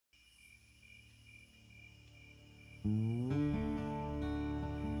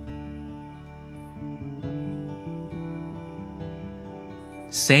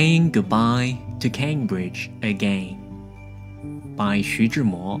Saying Goodbye to Cambridge Again by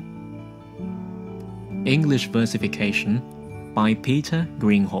Zhimo. English versification by Peter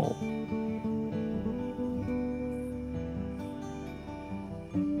Greenhall.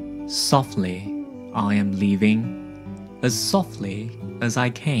 Softly I am leaving, as softly as I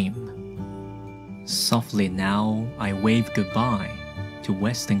came. Softly now I wave goodbye to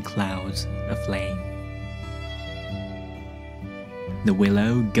western clouds aflame. The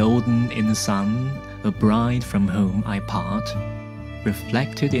willow golden in the sun, a bride from whom I part,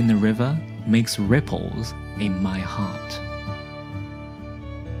 reflected in the river makes ripples in my heart.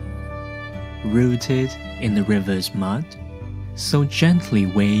 Rooted in the river's mud, so gently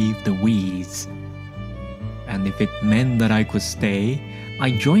wave the weeds, and if it meant that I could stay,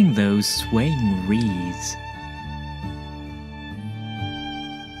 I'd join those swaying reeds.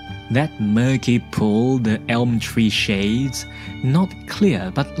 That murky pool the elm tree shades, not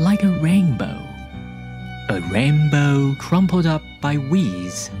clear but like a rainbow crumpled up by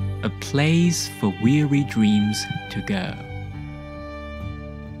weeds, a place for weary dreams to go.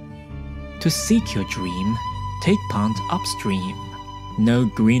 To seek your dream, take punt upstream, no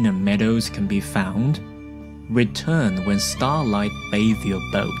greener meadows can be found. Return when starlight bathe your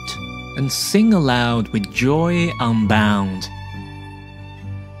boat, and sing aloud with joy unbound.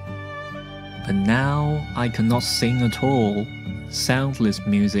 But now I cannot sing at all, soundless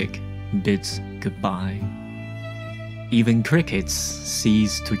music bids goodbye. Even crickets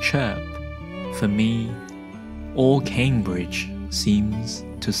cease to chirp, for me all Cambridge seems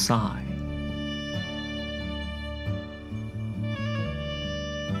to sigh.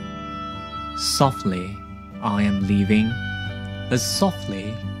 Softly I am leaving, as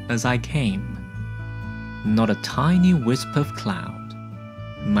softly as I came. Not a tiny wisp of cloud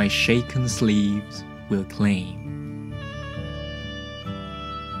my shaken sleeves will claim.